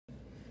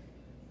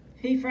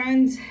Hey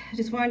friends,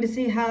 just wanted to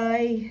say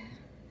hi.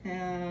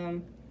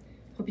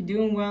 Hope you're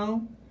doing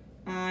well.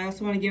 I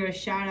also want to give a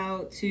shout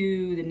out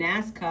to the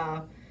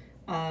NASCAR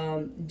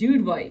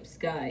Dude Wipes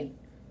guy.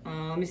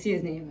 Let me see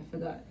his name, I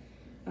forgot.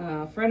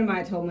 A friend of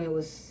mine told me it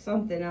was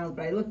something else,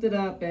 but I looked it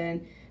up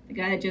and the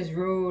guy that just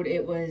rode,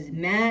 it was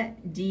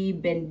Matt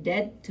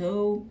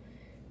DiBenedetto,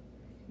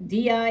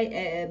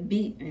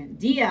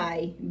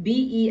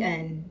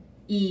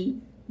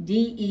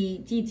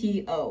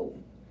 DiBenedetto.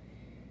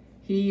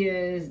 He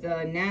is the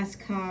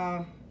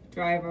NASCAR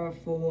driver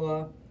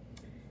for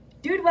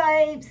Dude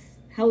Wipes.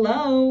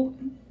 Hello.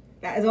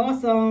 That is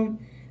awesome.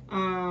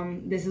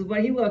 This is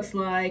what he looks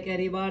like.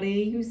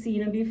 Anybody who's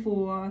seen him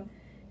before,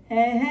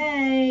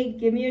 hey,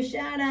 give me a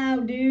shout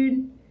out,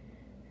 dude.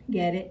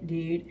 Get it,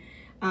 dude.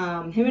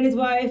 Him and his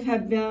wife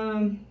have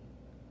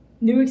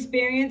new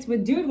experience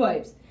with Dude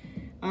Wipes.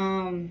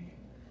 I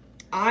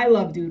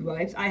love Dude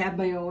Wipes. I have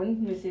my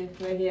own. Let me see,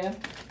 right here.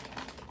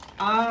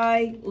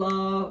 I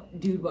love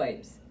Dude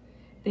Wipes.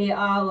 They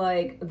are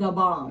like the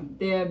bomb.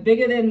 They're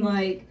bigger than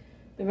like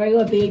the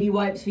regular baby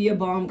wipes for your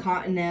bum,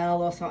 Cottonelle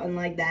or something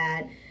like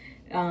that.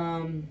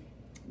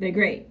 They're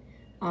great.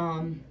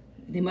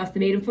 They must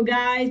have made them for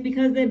guys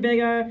because they're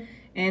bigger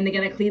and they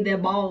gotta clean their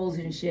balls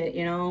and shit,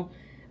 you know.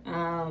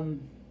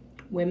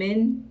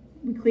 Women,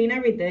 we clean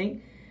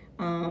everything.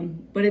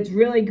 But it's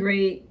really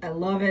great. I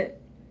love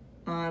it.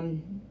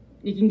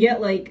 You can get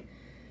like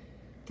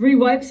 3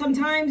 wipes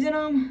sometimes in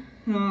them.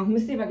 Let me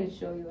see if I can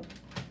show you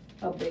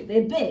how big.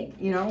 They're big,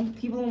 you know.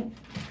 People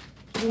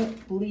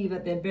don't believe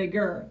that they're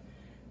bigger,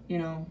 you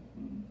know.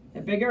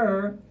 They're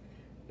bigger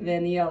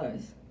than the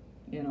others,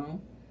 you know.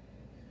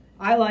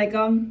 I like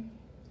them.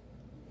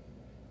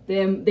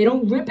 They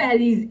don't rip at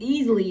these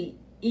easily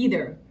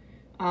either.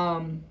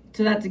 So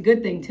that's a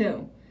good thing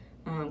too.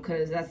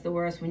 Because that's the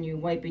worst when you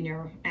wiping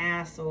your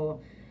ass or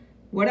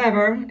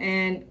whatever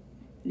and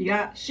you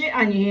got shit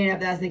on your hand if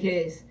that's the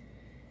case.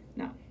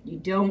 No, you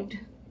don't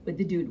with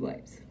the Dude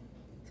Wipes.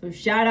 So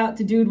shout out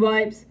to Dude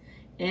Wipes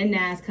and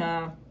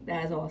NASCAR.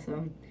 That is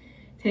awesome.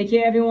 Take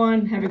care,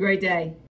 everyone. Have a great day.